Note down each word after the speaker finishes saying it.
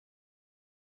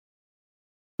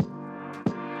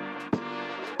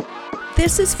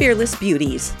This is Fearless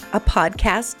Beauties, a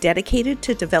podcast dedicated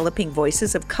to developing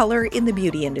voices of color in the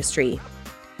beauty industry.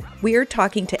 We are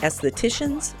talking to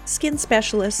estheticians, skin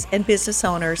specialists, and business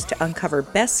owners to uncover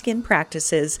best skin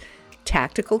practices,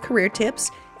 tactical career tips,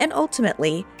 and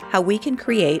ultimately, how we can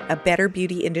create a better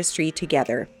beauty industry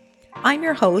together. I'm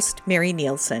your host, Mary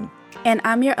Nielsen. And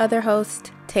I'm your other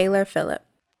host, Taylor Phillip.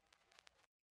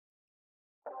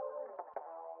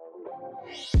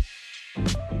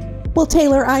 Well,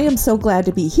 Taylor, I am so glad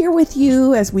to be here with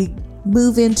you as we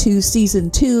move into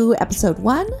Season 2, Episode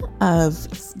 1 of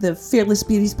the Fearless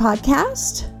Beauties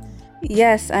podcast.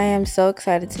 Yes, I am so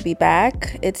excited to be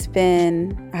back. It's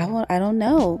been, I don't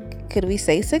know, could we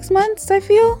say 6 months, I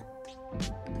feel?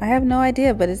 I have no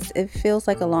idea, but it feels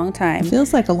like a long time. It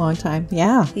feels like a long time,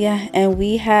 yeah. Yeah, and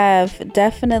we have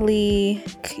definitely,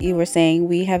 you were saying,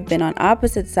 we have been on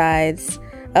opposite sides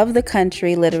of the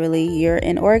country, literally. You're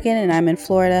in Oregon and I'm in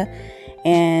Florida,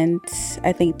 and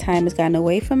I think time has gotten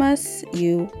away from us.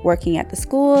 You working at the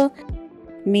school,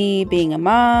 me being a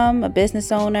mom, a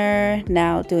business owner,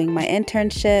 now doing my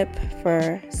internship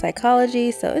for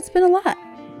psychology. So it's been a lot.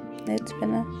 It's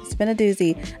been a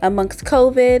doozy amongst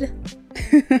COVID.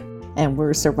 And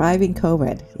we're surviving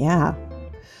COVID. Yeah.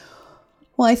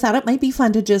 Well, I thought it might be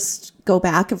fun to just go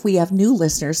back, if we have new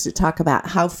listeners, to talk about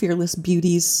how Fearless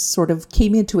Beauties sort of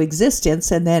came into existence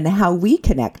and then how we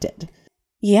connected.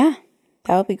 Yeah,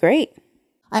 that would be great.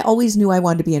 I always knew I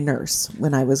wanted to be a nurse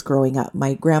when I was growing up.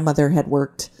 My grandmother had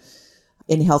worked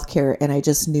in healthcare, and I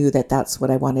just knew that that's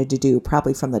what I wanted to do,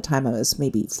 probably from the time I was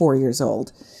maybe 4 years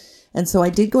old. And so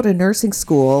I did go to nursing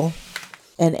school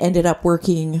and ended up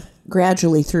working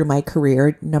gradually through my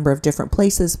career, a number of different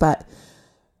places, but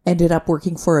ended up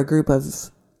working for a group of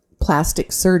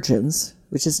plastic surgeons,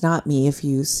 which is not me. If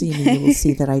you see me, you will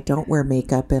see that I don't wear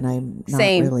makeup and I'm not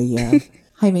really a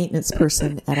high maintenance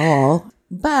person at all.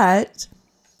 But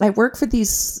I worked for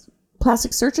these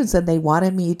plastic surgeons and they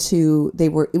wanted me to,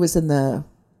 it was in the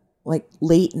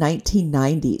late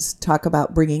 1990s, talk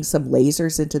about bringing some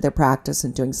lasers into their practice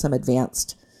and doing some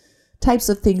advanced types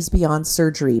of things beyond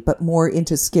surgery, but more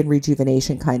into skin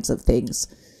rejuvenation kinds of things.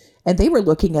 And they were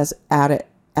looking at it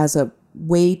as a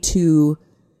way to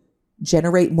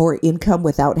generate more income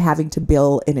without having to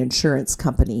bill an insurance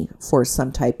company for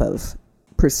some type of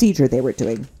procedure they were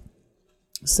doing.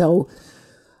 So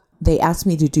they asked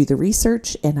me to do the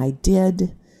research, and I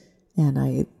did. And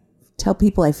I tell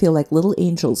people I feel like little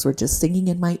angels were just singing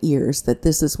in my ears that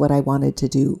this is what I wanted to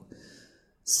do.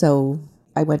 So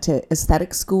I went to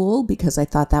aesthetic school because I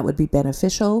thought that would be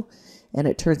beneficial. And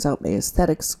it turns out my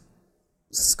aesthetics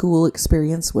school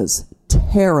experience was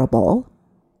terrible.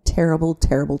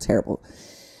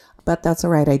 But that's all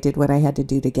right. I did what I had to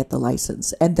do to get the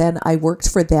license. And then I worked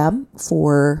for them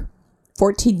for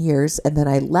 14 years. And then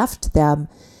I left them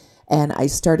and I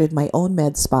started my own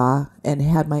med spa and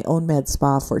had my own med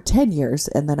spa for 10 years.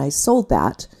 And then I sold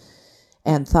that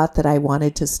and thought that I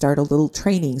wanted to start a little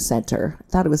training center. I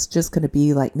thought it was just going to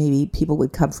be like maybe people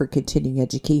would come for continuing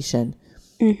education.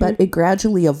 Mm-hmm. But it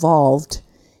gradually evolved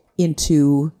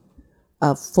into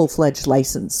a full-fledged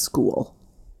licensed school.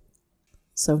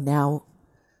 So now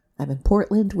I'm in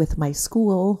Portland with my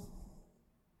school.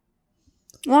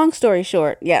 Long story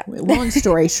short, yeah. Long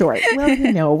story short.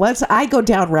 Well, once I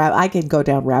can go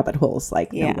down rabbit holes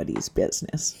like nobody's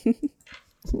business.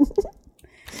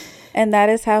 And that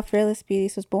is how Fearless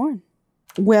Beauties was born.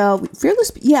 Well,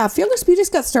 Fearless Beauties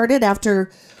got started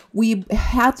after we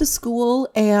had the school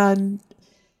and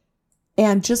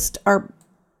just our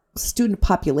student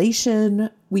population.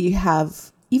 We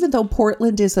have, even though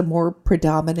Portland is a more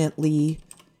predominantly,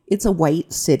 it's a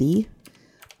white city,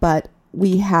 but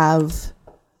we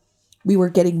were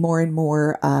getting more and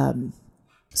more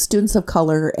students of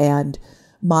color, and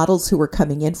models who were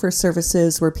coming in for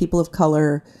services were people of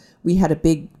color. We had a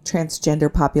big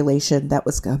transgender population that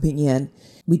was coming in.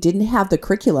 We didn't have the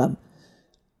curriculum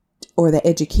or the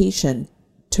education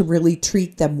to really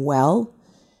treat them well.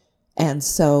 And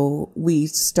so we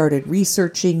started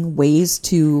researching ways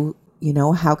to,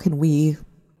 how can we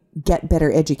get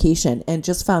better education, and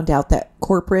just found out that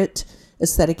corporate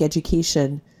aesthetic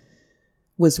education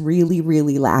was really,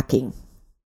 really lacking.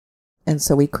 And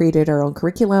so we created our own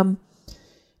curriculum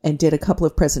and did a couple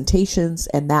of presentations,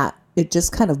 and that it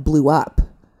just kind of blew up,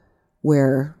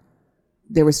 where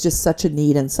there was just such a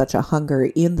need and such a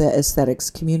hunger in the aesthetics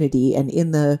community and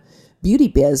in the beauty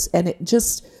biz. And it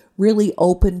just really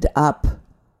opened up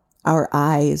our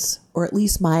eyes, or at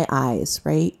least my eyes,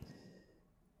 right?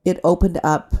 It opened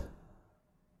up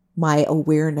my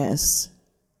awareness.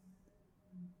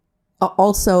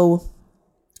 Also,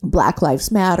 Black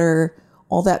Lives Matter,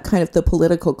 all that kind of the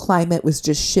political climate was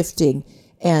just shifting.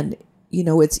 And,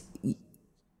 it's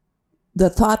the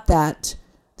thought that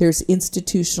there's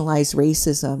institutionalized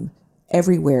racism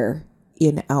everywhere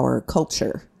in our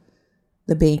culture,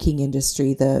 the banking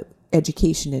industry, the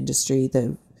education industry,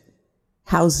 the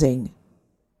housing,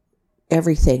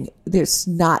 everything. There's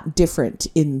not different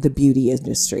in the beauty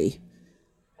industry.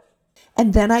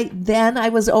 And then I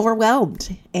was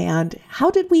overwhelmed. And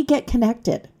how did we get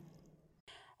connected?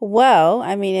 Well,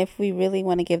 I mean, if we really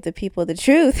want to give the people the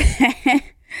truth,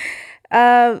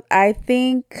 I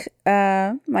think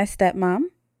my stepmom,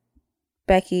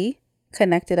 Becky,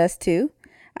 connected us too.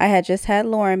 I had just had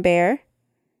Lauren Bear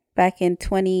back in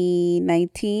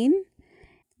 2019.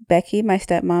 Becky, my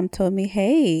stepmom, told me,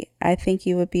 hey, I think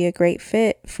you would be a great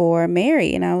fit for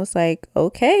Mary. And I was like,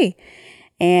 okay.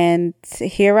 And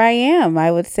here I am,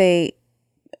 I would say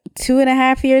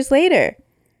 2.5 years later.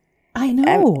 I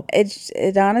know.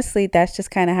 It honestly, that's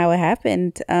just kind of how it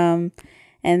happened. And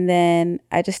then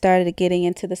I just started getting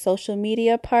into the social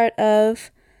media part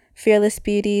of Fearless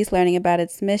Beauties, learning about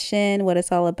its mission, what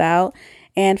it's all about.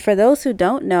 And for those who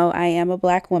don't know, I am a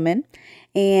Black woman.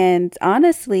 And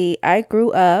honestly, I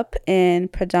grew up in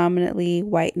predominantly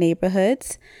white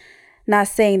neighborhoods. Not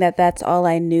saying that that's all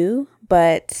I knew,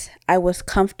 but I was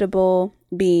comfortable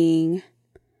being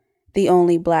the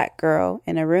only Black girl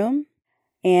in a room.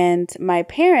 And my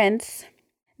parents,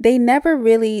 they never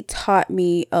really taught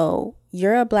me, oh,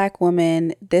 you're a Black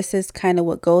woman. This is kind of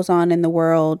what goes on in the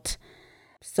world.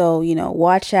 So,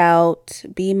 watch out,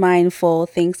 be mindful,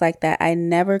 things like that. I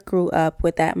never grew up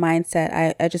with that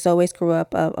mindset. I just always grew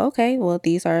up of, okay, well,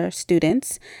 these are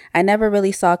students. I never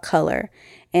really saw color.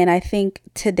 And I think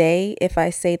today, if I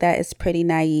say that, it's pretty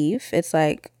naive. It's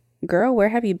like, girl, where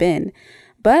have you been?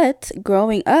 But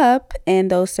growing up in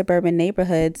those suburban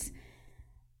neighborhoods,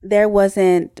 there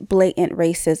wasn't blatant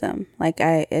racism. Like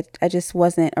I just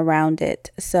wasn't around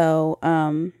it. So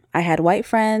I had white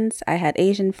friends, I had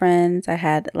Asian friends, I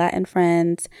had Latin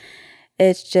friends.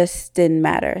 It just didn't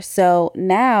matter. So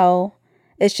now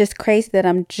it's just crazy that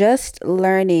I'm just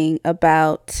learning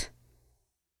about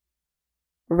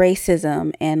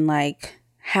racism and like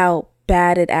how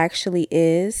bad it actually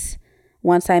is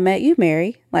once I met you,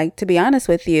 Mary. Like, to be honest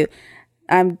with you,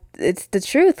 it's the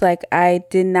truth. Like, I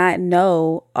did not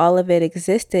know all of it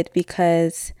existed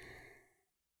because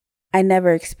I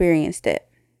never experienced it.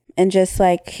 And just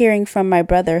like hearing from my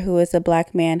brother, who is a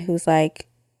Black man, who's like,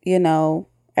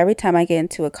 every time I get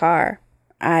into a car,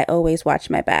 I always watch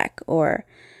my back, or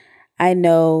I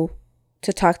know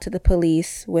to talk to the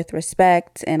police with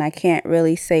respect, and I can't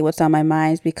really say what's on my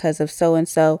mind because of so and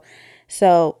so.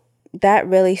 So that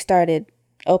really started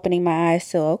opening my eyes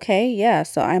to, okay, yeah,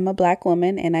 so I'm a Black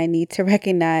woman and I need to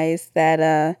recognize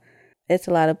that it's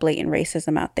a lot of blatant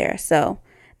racism out there. So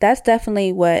that's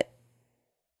definitely what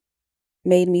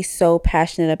made me so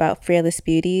passionate about Fearless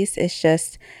Beauties. It's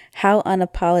just how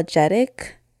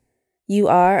unapologetic you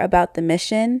are about the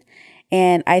mission.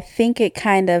 And I think it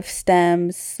kind of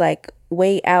stems like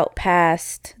way out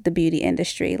past the beauty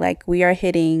industry. Like, we are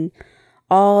hitting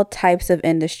all types of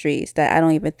industries that I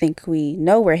don't even think we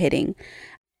know we're hitting.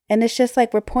 And it's just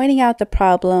like we're pointing out the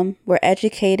problem, we're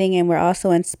educating, and we're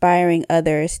also inspiring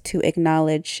others to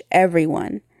acknowledge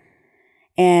everyone.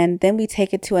 And then we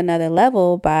take it to another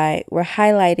level by we're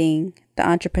highlighting the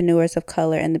entrepreneurs of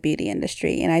color in the beauty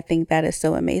industry. And I think that is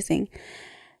so amazing.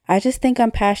 I just think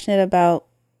I'm passionate about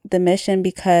the mission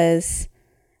because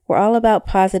we're all about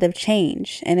positive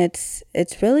change. And it's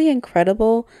really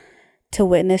incredible to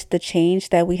witness the change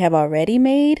that we have already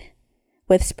made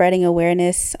with spreading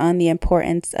awareness on the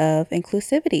importance of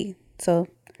inclusivity. So,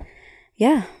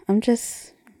 yeah, I'm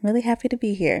just really happy to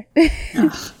be here.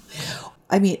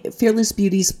 I mean, Fearless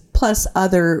Beauties plus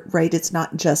other, right? It's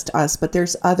not just us, but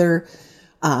there's other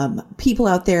people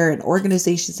out there and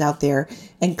organizations out there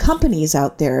and companies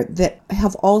out there that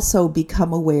have also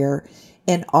become aware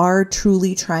and are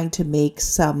truly trying to make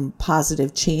some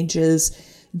positive changes,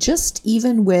 just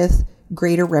even with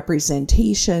greater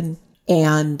representation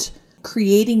and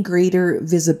creating greater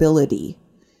visibility.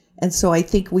 And so I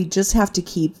think we just have to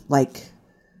keep like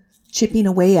chipping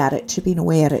away at it.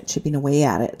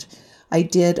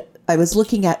 I was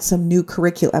looking at some new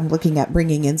curriculum. I'm looking at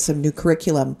bringing in some new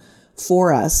curriculum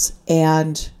for us.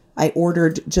 And I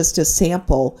ordered just a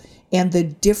sample, and the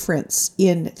difference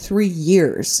in 3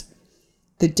 years,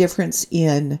 the difference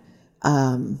in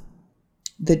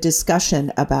the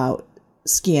discussion about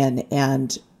skin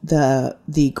and the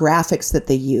graphics that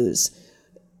they use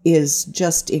is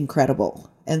just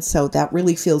incredible. And so that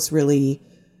really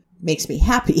makes me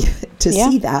happy to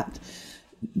see that,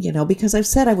 because I've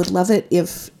said I would love it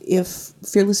if if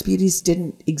Fearless Beauties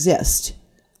didn't exist.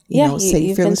 Say you've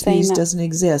been Fearless saying Beauties that. doesn't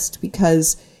exist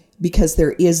because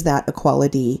there is that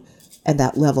equality and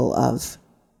that level of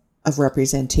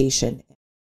representation.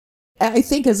 I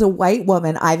think as a white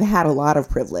woman, I've had a lot of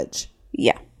privilege.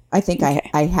 Yeah. I think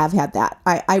I have had that.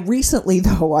 I recently,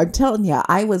 though, I'm telling you,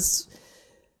 I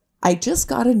just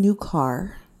got a new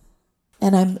car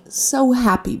and I'm so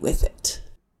happy with it.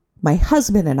 My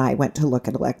husband and I went to look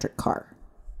at an electric car.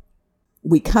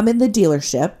 We come in the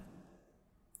dealership.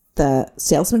 The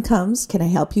salesman comes. Can I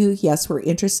help you? Yes, we're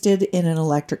interested in an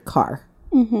electric car.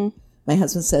 Mm-hmm. My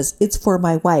husband says, it's for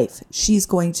my wife. She's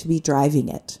going to be driving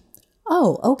it.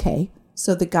 Oh, okay.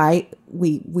 So the guy,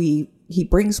 he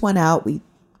brings one out. We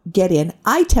get in.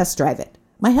 I test drive it.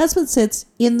 My husband sits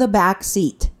in the back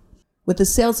seat with the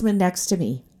salesman next to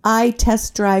me. I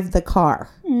test drive the car.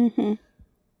 Mm-hmm.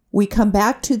 We come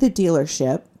back to the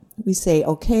dealership. We say,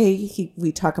 okay,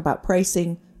 we talk about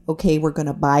pricing. Okay, we're going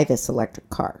to buy this electric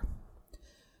car.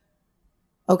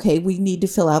 Okay, we need to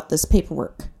fill out this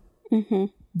paperwork. Mm-hmm.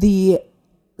 The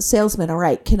salesman, all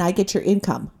right, can I get your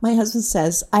income? My husband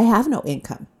says, I have no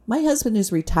income. My husband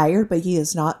is retired, but he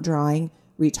is not drawing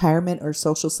retirement or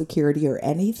Social Security or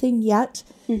anything yet.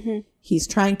 Mm-hmm. He's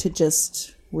trying to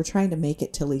we're trying to make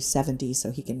it till he's 70 so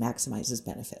he can maximize his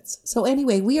benefits. So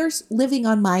anyway, we are living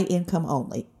on my income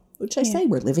only, which I say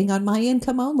we're living on my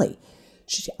income only.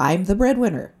 I'm the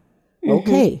breadwinner. Mm-hmm.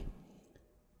 Okay.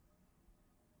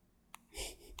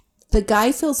 The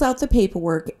guy fills out the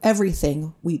paperwork,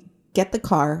 everything. We get the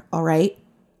car, all right?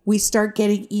 We start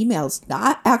getting emails.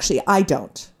 Actually, I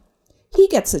don't. He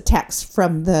gets a text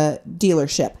from the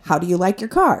dealership. How do you like your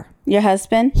car? Your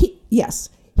husband? Yes.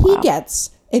 He gets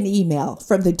an email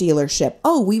from the dealership.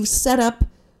 Oh, we've set up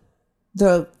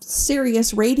the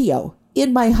Sirius radio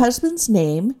in my husband's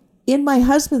name, in my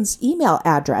husband's email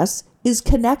address is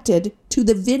connected to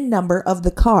the VIN number of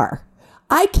the car.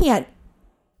 I can't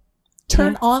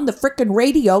turn on the frickin'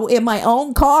 radio in my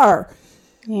own car.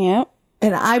 Yep.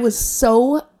 And I was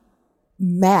so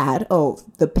mad. Oh,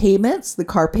 the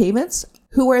car payments,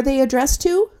 who are they addressed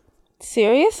to?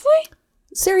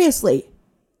 Seriously.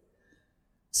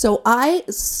 So I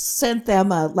sent them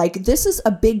this is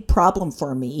a big problem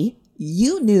for me.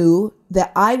 You knew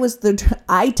that I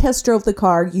test drove the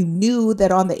car. You knew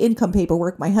that on the income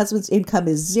paperwork, my husband's income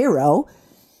is 0.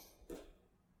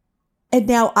 And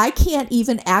now I can't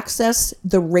even access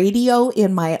the radio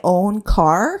in my own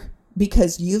car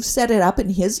because you've set it up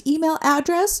in his email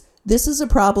address. This is a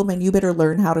problem and you better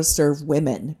learn how to serve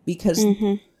women because,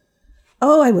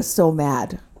 I was so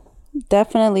mad.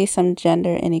 Definitely some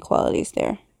gender inequalities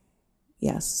there.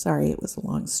 Yes, sorry, it was a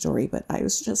long story, but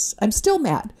I'm still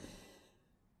mad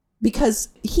because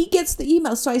he gets the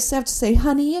email. So I have to say,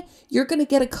 honey, you're going to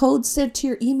get a code sent to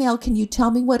your email. Can you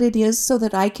tell me what it is so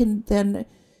that I can then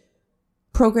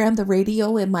program the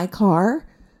radio in my car?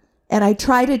 And I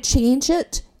try to change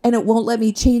it and it won't let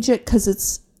me change it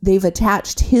because they've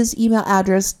attached his email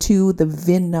address to the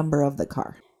VIN number of the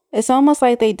car. It's almost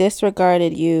like they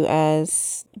disregarded you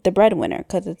as the breadwinner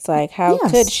because it's like, how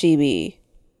could she be,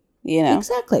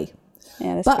 Exactly.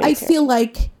 Yeah, that's but I feel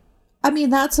like,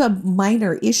 that's a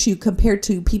minor issue compared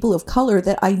to people of color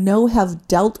that I know have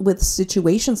dealt with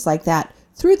situations like that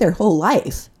through their whole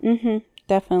life. Mm-hmm.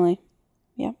 Definitely.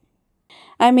 Yeah.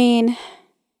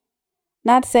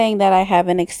 Not saying that I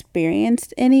haven't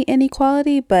experienced any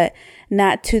inequality, but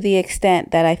not to the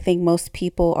extent that I think most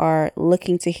people are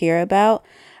looking to hear about.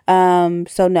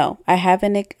 So no, I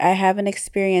haven't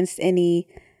experienced any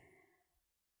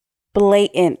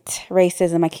blatant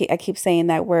racism. I keep saying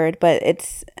that word, but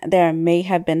there may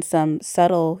have been some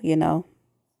subtle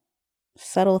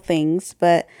things,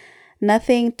 but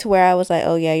nothing to where I was like,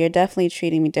 oh yeah, you're definitely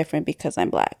treating me different because I'm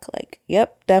Black. Like,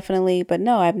 yep, definitely. But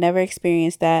no, I've never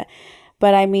experienced that.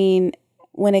 But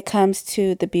when it comes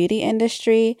to the beauty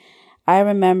industry, I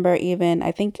remember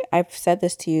I think I've said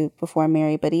this to you before,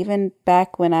 Mary, but even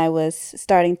back when I was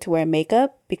starting to wear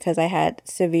makeup because I had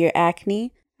severe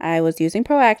acne, I was using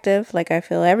Proactiv like I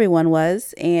feel everyone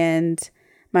was. And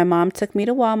my mom took me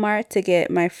to Walmart to get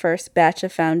my first batch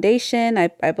of foundation.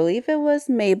 I believe it was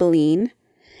Maybelline.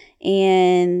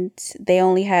 And they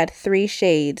only had 3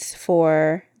 shades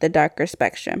for the darker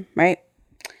spectrum, right?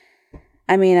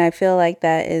 I feel like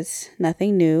that is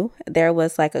nothing new. There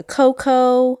was like a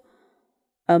cocoa,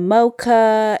 a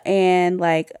mocha, and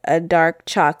like a dark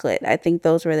chocolate. I think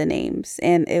those were the names.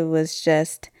 And it was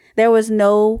just, there was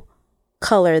no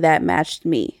color that matched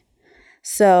me.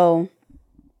 So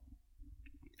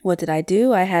what did I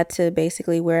do? I had to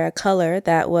basically wear a color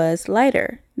that was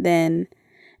lighter than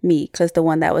me because the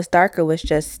one that was darker was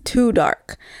just too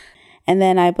dark. And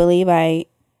then I believe I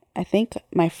I think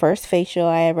my first facial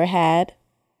I ever had,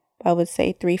 I would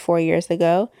say 3-4 years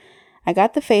ago. I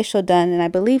got the facial done, and I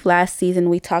believe last season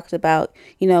we talked about,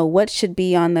 what should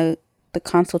be on the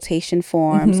consultation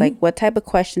forms, like what type of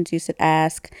questions you should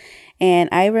ask. And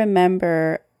I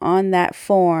remember on that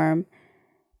form,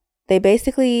 they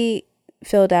basically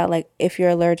filled out like if you're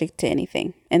allergic to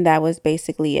anything, and that was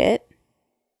basically it.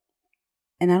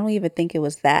 And I don't even think it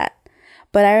was that.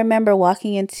 But I remember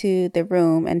walking into the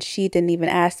room and she didn't even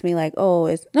ask me like,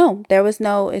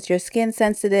 is your skin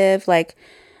sensitive? Like,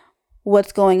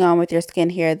 what's going on with your skin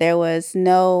here? There was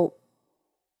no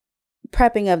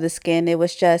prepping of the skin. It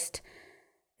was just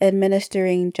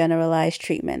administering generalized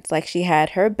treatments. Like, she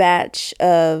had her batch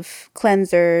of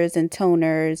cleansers and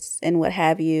toners and what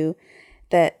have you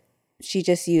that she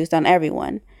just used on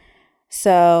everyone.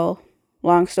 So,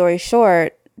 long story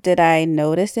short, did I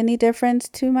notice any difference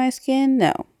to my skin?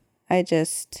 No. I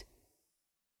just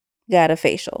got a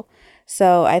facial.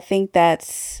 So I think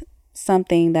that's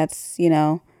something that's,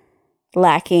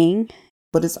 lacking.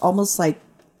 But it's almost like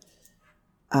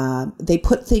they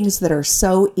put things that are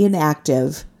so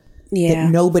inactive that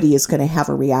nobody is going to have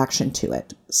a reaction to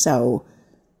it. So,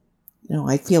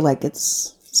 I feel like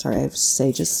it's, sorry, I have to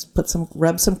say, just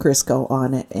rub some Crisco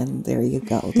on it and there you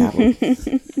go. That will.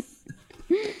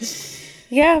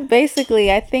 Yeah, basically,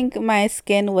 I think my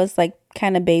skin was like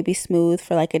kind of baby smooth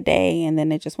for like a day and then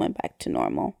it just went back to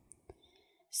normal.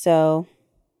 So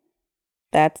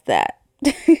that's that.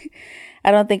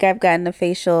 I don't think I've gotten a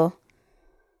facial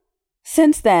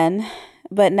since then,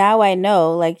 but now I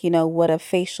know what a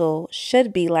facial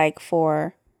should be like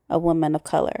for a woman of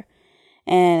color.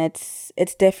 And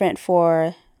it's different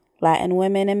for Latin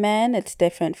women and men. It's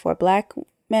different for Black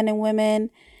men and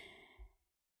women,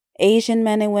 Asian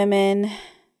men and women,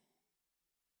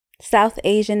 South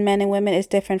Asian men and women. Is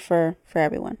different for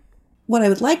everyone. What I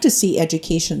would like to see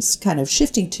education's kind of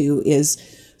shifting to is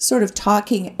sort of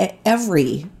talking at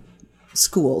every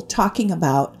school, talking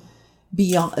about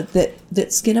beyond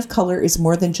that skin of color is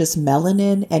more than just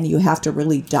melanin, and you have to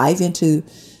really dive into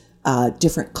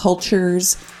different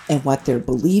cultures and what their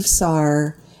beliefs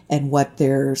are and what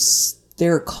their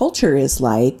culture is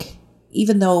like.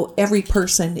 Even though every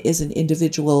person is an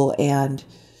individual, and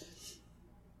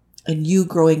you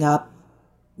growing up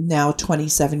now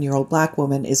 27-year-old Black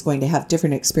woman is going to have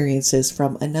different experiences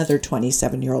from another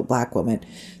 27-year-old Black woman.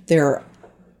 There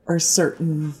are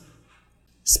certain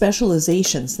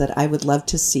specializations that I would love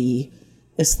to see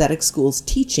aesthetic schools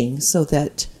teaching so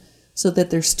that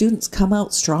their students come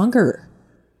out stronger.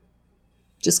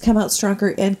 Just come out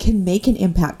stronger and can make an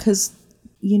impact, because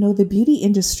the beauty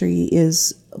industry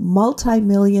is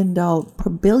billion-dollar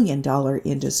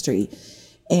industry,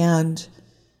 and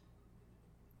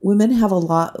women have a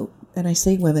lot, and I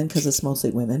say women because it's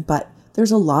mostly women, but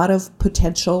there's a lot of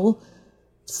potential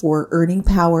for earning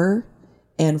power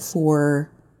and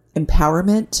for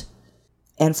empowerment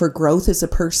and for growth as a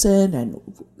person. And,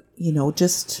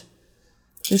 just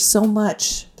there's so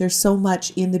much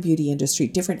in the beauty industry,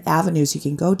 different avenues you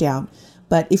can go down.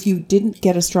 But if you didn't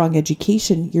get a strong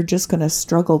education, you're just going to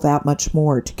struggle that much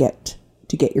more to get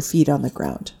your feet on the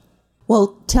ground.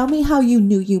 Well, tell me how you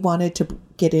knew you wanted to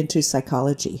get into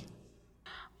psychology.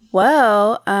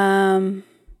 Well,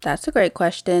 that's a great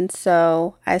question.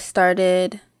 So I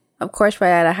started, of course,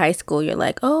 right out of high school. You're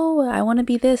like, oh, I want to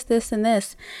be this, this, and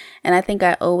this. And I think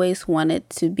I always wanted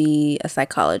to be a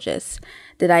psychologist.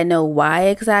 Did I know why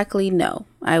exactly? No.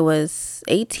 I was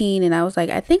 18 and I was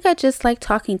like, I think I just like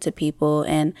talking to people,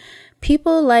 and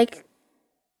people like,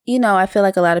 I feel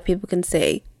like a lot of people can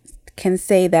say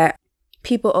that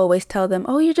people always tell them,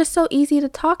 oh, you're just so easy to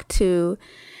talk to.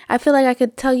 I feel like I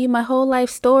could tell you my whole life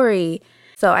story.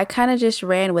 So I kind of just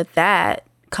ran with that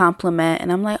compliment,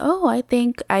 and I'm like, oh, I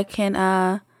think I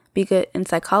can be good in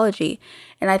psychology.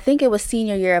 And I think it was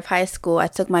senior year of high school. I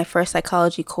took my first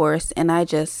psychology course, and I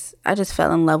just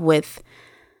fell in love with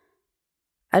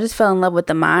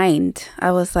the mind.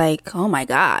 I was like, oh my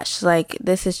gosh, like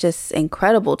this is just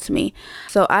incredible to me.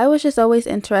 So I was just always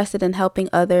interested in helping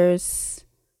others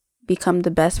become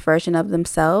the best version of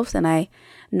themselves. And I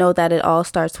know that it all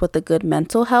starts with a good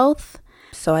mental health.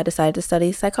 So I decided to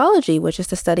study psychology, which is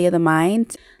the study of the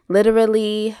mind.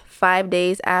 Literally 5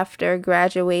 days after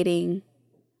graduating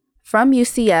from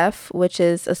UCF, which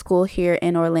is a school here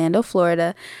in Orlando,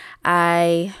 Florida,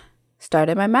 I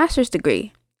started my master's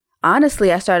degree.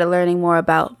 Honestly, I started learning more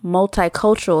about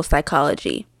multicultural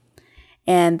psychology.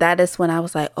 And that is when I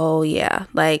was like, oh yeah,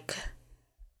 like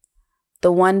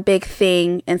the one big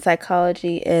thing in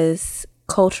psychology is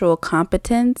cultural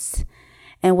competence.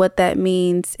 And what that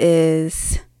means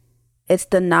is It's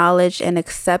the knowledge and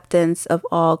acceptance of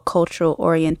all cultural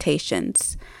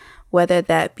orientations, whether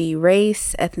that be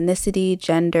race, ethnicity,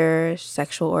 gender,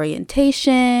 sexual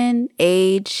orientation,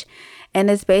 age,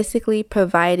 and it's basically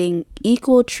providing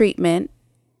equal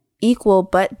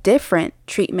but different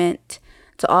treatment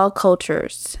to all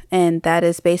cultures. And that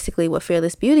is basically what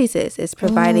Fearless Beauties is. It's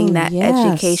providing that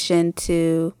education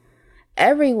to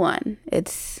everyone.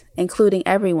 It's including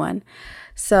everyone.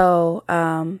 So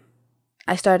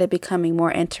I started becoming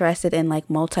more interested in like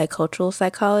multicultural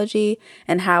psychology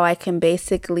and how I can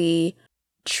basically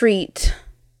treat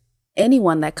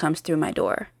anyone that comes through my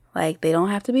door. Like, they don't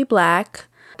have to be Black.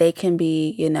 They can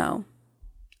be,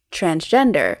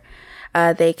 transgender.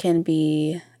 They can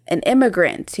be an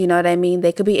immigrant. You know what I mean?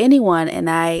 They could be anyone. And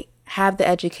I have the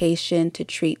education to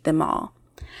treat them all.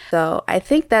 So I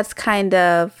think that's kind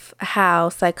of how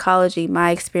psychology, my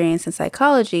experience in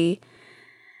psychology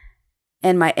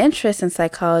and my interest in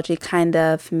psychology kind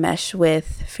of mesh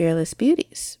with Fearless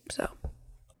Beauties. So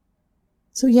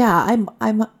yeah,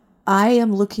 I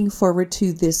am looking forward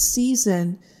to this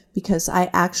season because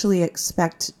I actually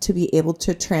expect to be able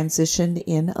to transition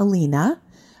in Alina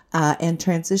and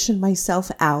transition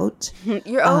myself out.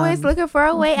 You're always looking for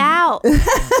a way out.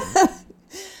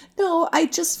 No, I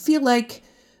just feel like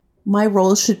my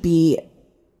role should be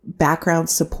background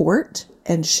support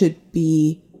and should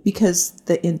be, because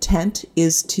the intent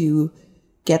is to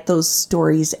get those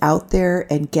stories out there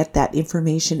and get that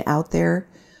information out there.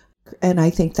 And I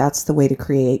think that's the way to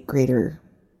create greater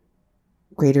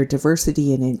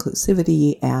diversity and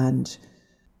inclusivity and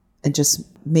just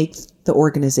make the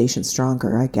organization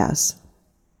stronger, I guess.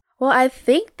 Well, I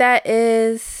think that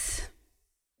is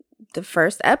the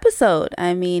first episode.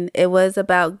 I mean, it was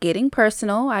about getting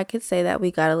personal. I could say that we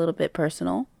got a little bit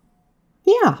personal.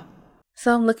 Yeah.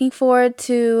 So I'm looking forward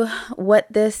to what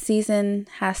this season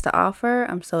has to offer.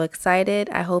 I'm so excited.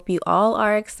 I hope you all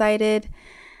are excited.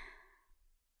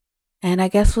 And I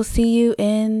guess we'll see you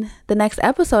in the next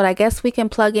episode. I guess we can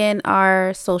plug in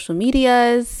our social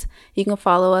medias. You can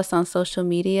follow us on social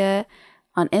media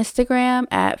on Instagram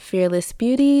at Fearless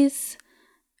Beauties,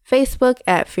 Facebook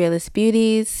at Fearless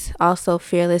Beauties, also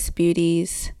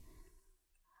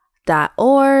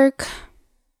fearlessbeauties.org.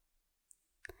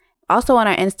 Also on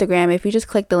our Instagram, if you just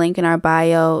click the link in our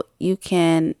bio,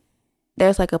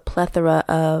 there's like a plethora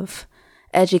of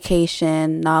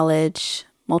education, knowledge,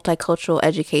 multicultural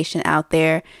education out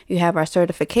there. You have our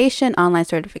certification, online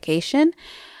certification,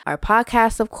 our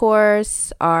podcast, of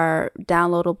course, our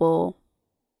downloadable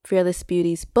Fearless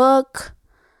Beauties book,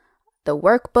 the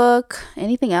workbook.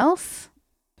 Anything else?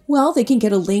 Well, they can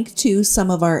get a link to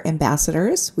some of our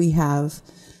ambassadors. We have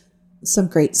some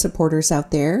great supporters out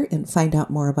there and find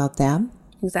out more about them.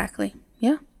 Exactly.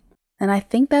 Yeah. And I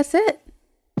think that's it.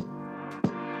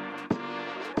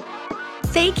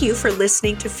 Thank you for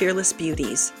listening to Fearless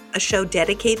Beauties, a show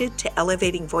dedicated to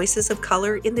elevating voices of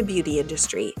color in the beauty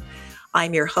industry.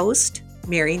 I'm your host,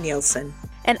 Mary Nielsen.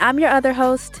 And I'm your other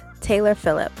host, Taylor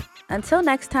Phillip. Until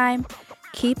next time,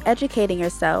 keep educating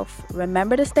yourself,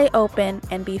 remember to stay open,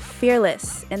 and be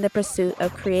fearless in the pursuit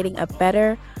of creating a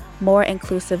better, more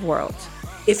inclusive world.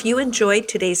 If you enjoyed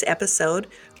today's episode,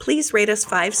 please rate us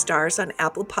 5 stars on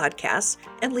Apple Podcasts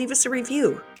and leave us a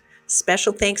review.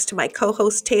 Special thanks to my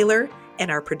co-host Taylor and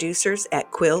our producers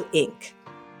at Quill Inc.